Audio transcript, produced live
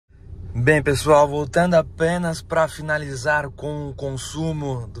Bem, pessoal, voltando apenas para finalizar com o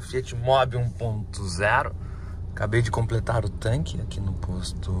consumo do Fiat Mobi 1.0. Acabei de completar o tanque aqui no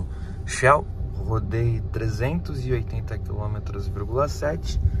posto Shell. Rodei 380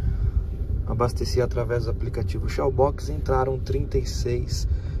 km,7. Abasteci através do aplicativo Shellbox. Entraram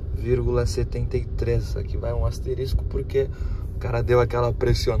 36,73. Aqui vai um asterisco porque o cara deu aquela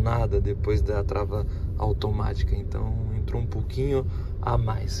pressionada depois da trava automática. Então entrou um pouquinho a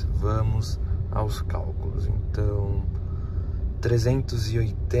mais. Vamos aos cálculos. Então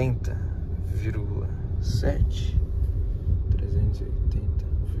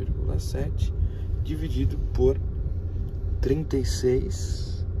 380,7 dividido por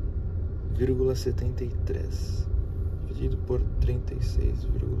 36,73 dividido por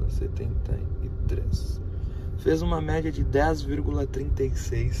 36,73 fez uma média de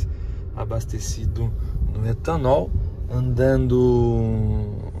 10,36 abastecido no etanol,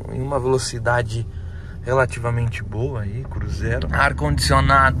 andando em uma velocidade relativamente boa aí, cruzeiro.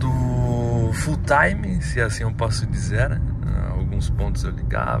 Ar-condicionado full time, se assim eu posso dizer, né? Alguns pontos eu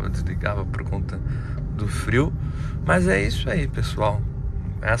ligava, desligava por conta do frio. Mas é isso aí, pessoal.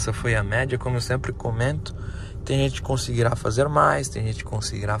 Essa foi a média, como eu sempre comento. Tem gente que conseguirá fazer mais, tem gente que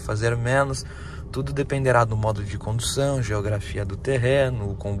conseguirá fazer menos. Tudo dependerá do modo de condução, geografia do terreno,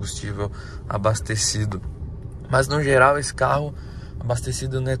 o combustível abastecido. Mas no geral, esse carro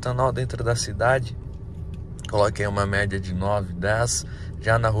abastecido no etanol dentro da cidade, coloquei uma média de 9, 10.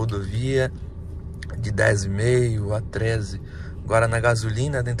 Já na rodovia, de 10,5 a 13. Agora na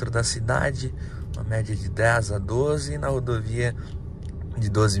gasolina dentro da cidade, uma média de 10 a 12. E na rodovia, de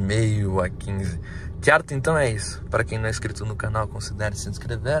 12,5 a 15. Certo? Então é isso. Para quem não é inscrito no canal, considere se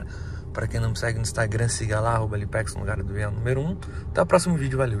inscrever. Para quem não me segue no Instagram, siga lá, @lipex no lugar do número 1. Até o próximo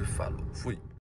vídeo, valeu e falou. Fui.